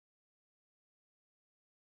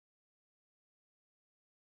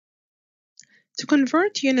To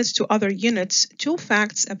convert units to other units, two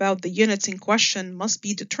facts about the units in question must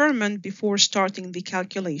be determined before starting the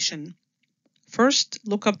calculation. First,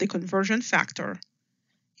 look up the conversion factor.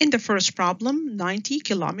 In the first problem, 90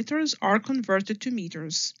 kilometers are converted to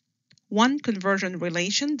meters. One conversion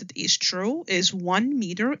relation that is true is 1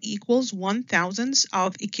 meter equals 1/1000th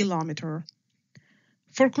of a kilometer.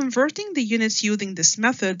 For converting the units using this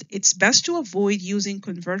method, it's best to avoid using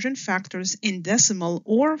conversion factors in decimal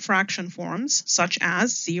or fraction forms, such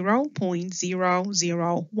as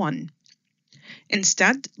 0.001.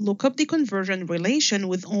 Instead, look up the conversion relation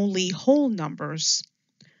with only whole numbers.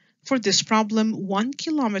 For this problem, 1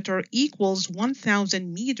 kilometer equals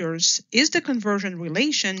 1,000 meters is the conversion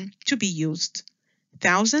relation to be used.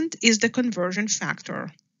 1,000 is the conversion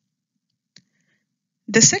factor.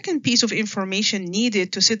 The second piece of information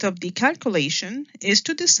needed to set up the calculation is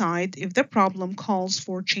to decide if the problem calls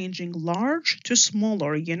for changing large to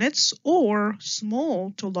smaller units or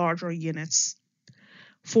small to larger units.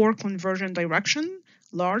 For conversion direction,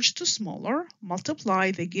 large to smaller,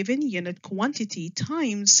 multiply the given unit quantity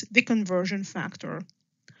times the conversion factor.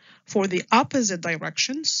 For the opposite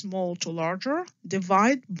direction, small to larger,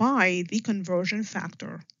 divide by the conversion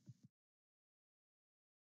factor.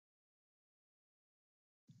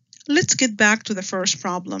 Let's get back to the first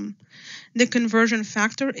problem. The conversion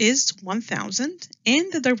factor is 1,000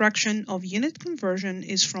 and the direction of unit conversion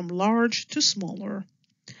is from large to smaller.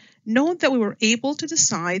 Note that we were able to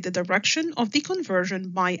decide the direction of the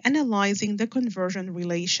conversion by analyzing the conversion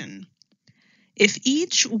relation. If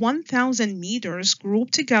each 1,000 meters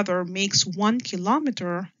grouped together makes 1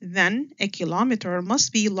 kilometer, then a kilometer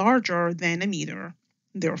must be larger than a meter.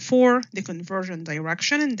 Therefore, the conversion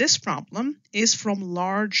direction in this problem is from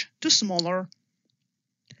large to smaller.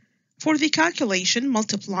 For the calculation,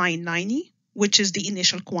 multiply 90, which is the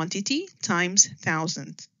initial quantity, times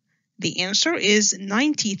 1,000. The answer is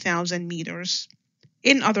 90,000 meters.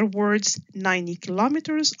 In other words, 90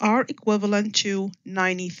 kilometers are equivalent to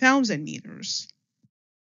 90,000 meters.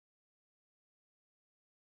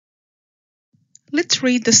 Let's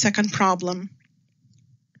read the second problem.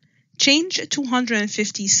 Change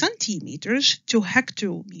 250 centimeters to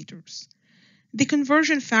hectometers. The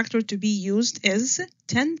conversion factor to be used is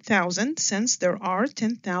 10,000 since there are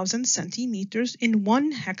 10,000 centimeters in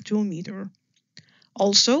 1 hectometer.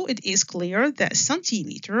 Also, it is clear that a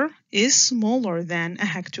centimeter is smaller than a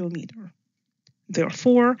hectometer.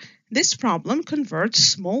 Therefore, this problem converts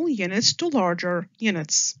small units to larger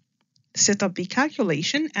units. Set up the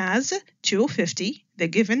calculation as 250, the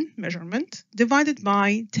given measurement, divided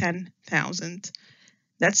by 10,000.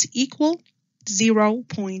 That's equal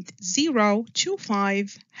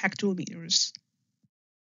 0.025 hectometers.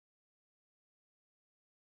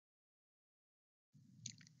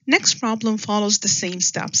 Next problem follows the same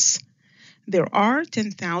steps. There are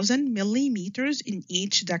 10,000 millimeters in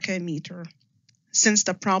each decameter. Since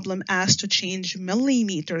the problem asks to change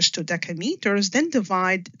millimeters to decameters, then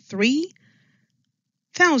divide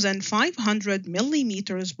 3,500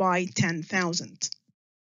 millimeters by 10,000.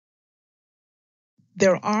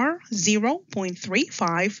 There are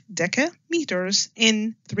 0.35 decameters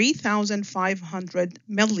in 3,500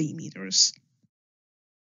 millimeters.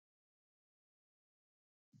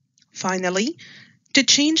 Finally, to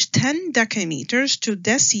change 10 decameters to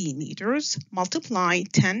decimeters, multiply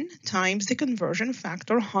 10 times the conversion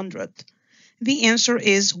factor 100. The answer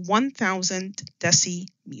is 1,000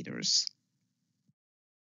 decimeters.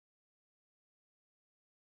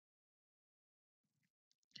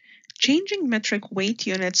 Changing metric weight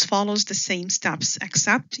units follows the same steps,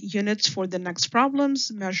 except units for the next problems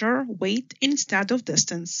measure weight instead of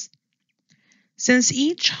distance. Since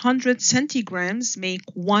each 100 centigrams make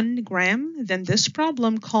 1 gram, then this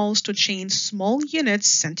problem calls to change small units,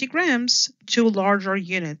 centigrams, to larger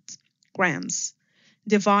units, grams.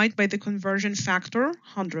 Divide by the conversion factor,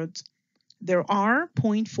 100. There are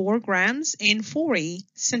 0.4 grams in 40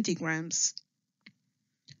 centigrams.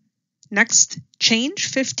 Next, change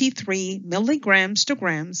 53 milligrams to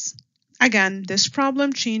grams. Again, this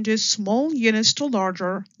problem changes small units to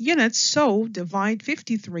larger units, so divide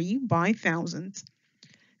 53 by 1,000.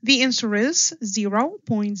 The answer is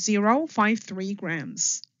 0.053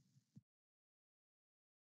 grams.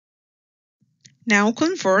 Now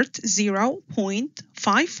convert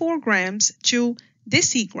 0.54 grams to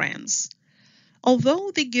decigrams.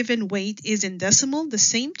 Although the given weight is in decimal, the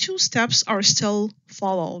same two steps are still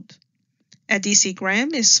followed. A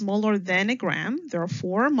decigram is smaller than a gram,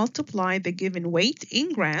 therefore multiply the given weight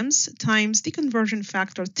in grams times the conversion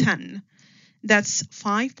factor 10. That's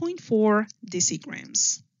 5.4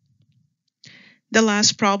 decigrams. The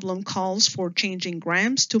last problem calls for changing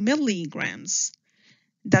grams to milligrams.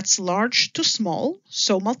 That's large to small,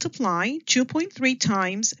 so multiply 2.3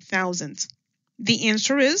 times 1,000. The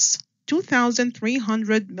answer is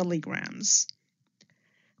 2,300 milligrams.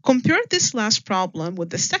 Compare this last problem with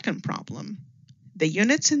the second problem. The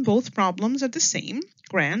units in both problems are the same,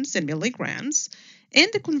 grams and milligrams, and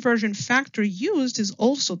the conversion factor used is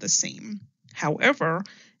also the same. However,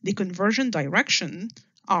 the conversion direction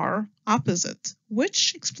are opposite,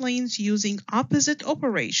 which explains using opposite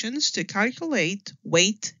operations to calculate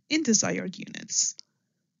weight in desired units.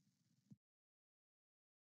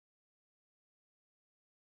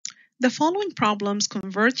 The following problems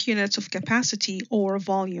convert units of capacity or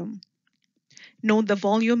volume. Note the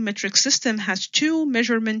volume metric system has two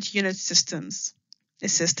measurement unit systems, a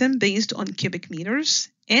system based on cubic meters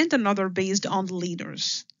and another based on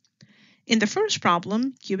liters. In the first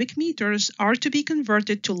problem, cubic meters are to be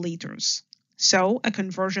converted to liters, so a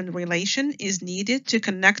conversion relation is needed to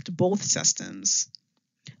connect both systems.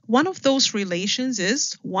 One of those relations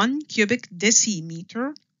is 1 cubic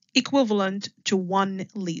decimeter equivalent to 1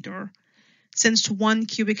 liter. Since 1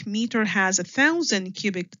 cubic meter has 1,000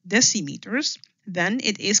 cubic decimeters, then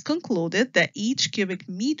it is concluded that each cubic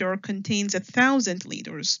meter contains 1,000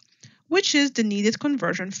 liters, which is the needed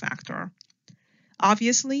conversion factor.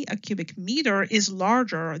 Obviously, a cubic meter is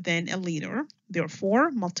larger than a liter.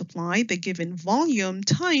 Therefore, multiply the given volume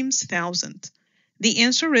times 1,000. The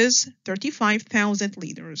answer is 35,000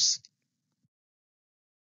 liters.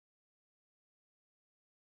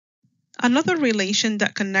 Another relation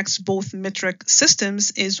that connects both metric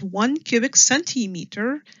systems is 1 cubic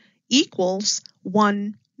centimeter equals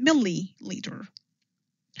 1 milliliter.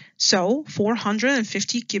 So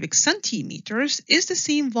 450 cubic centimeters is the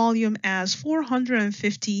same volume as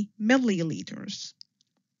 450 milliliters.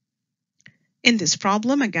 In this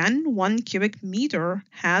problem, again, 1 cubic meter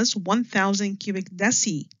has 1,000 cubic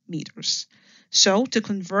decimeters. So to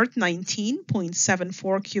convert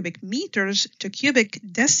 19.74 cubic meters to cubic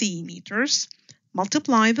decimeters,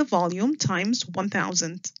 multiply the volume times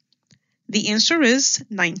 1,000. The answer is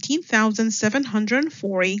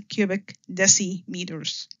 19,740 cubic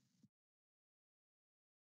decimeters.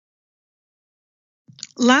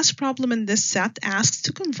 Last problem in this set asks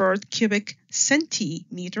to convert cubic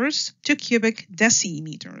centimeters to cubic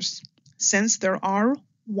decimeters. Since there are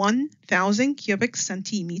 1,000 cubic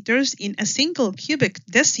centimeters in a single cubic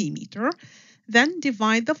decimeter, then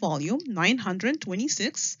divide the volume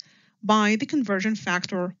 926 by the conversion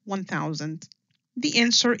factor 1,000. The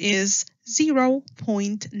answer is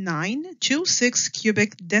 0.926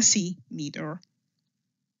 cubic decimeter.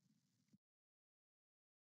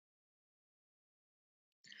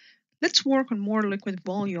 Let's work on more liquid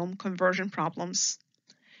volume conversion problems.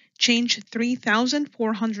 Change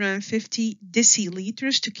 3,450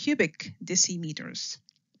 deciliters to cubic decimeters.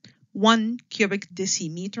 1 cubic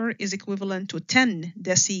decimeter is equivalent to 10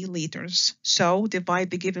 deciliters. So divide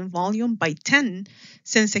the given volume by 10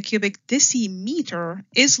 since a cubic decimeter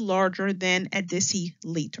is larger than a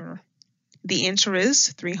deciliter. The answer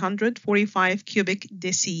is 345 cubic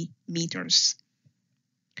decimeters.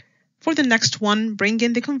 For the next one, bring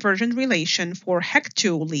in the conversion relation for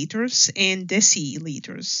hectoliters and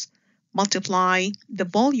deciliters. Multiply the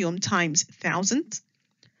volume times 1,000.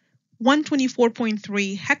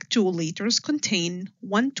 124.3 hectoliters contain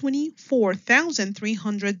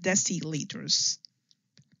 124,300 deciliters.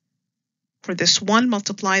 For this one,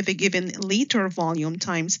 multiply the given liter volume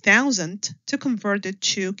times 1,000 to convert it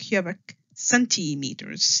to cubic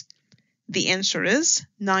centimeters. The answer is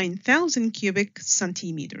 9,000 cubic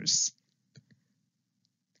centimeters.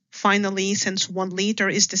 Finally, since 1 liter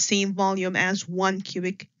is the same volume as 1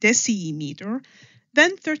 cubic decimeter,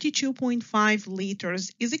 then 32.5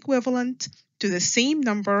 liters is equivalent to the same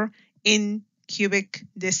number in cubic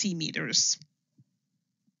decimeters.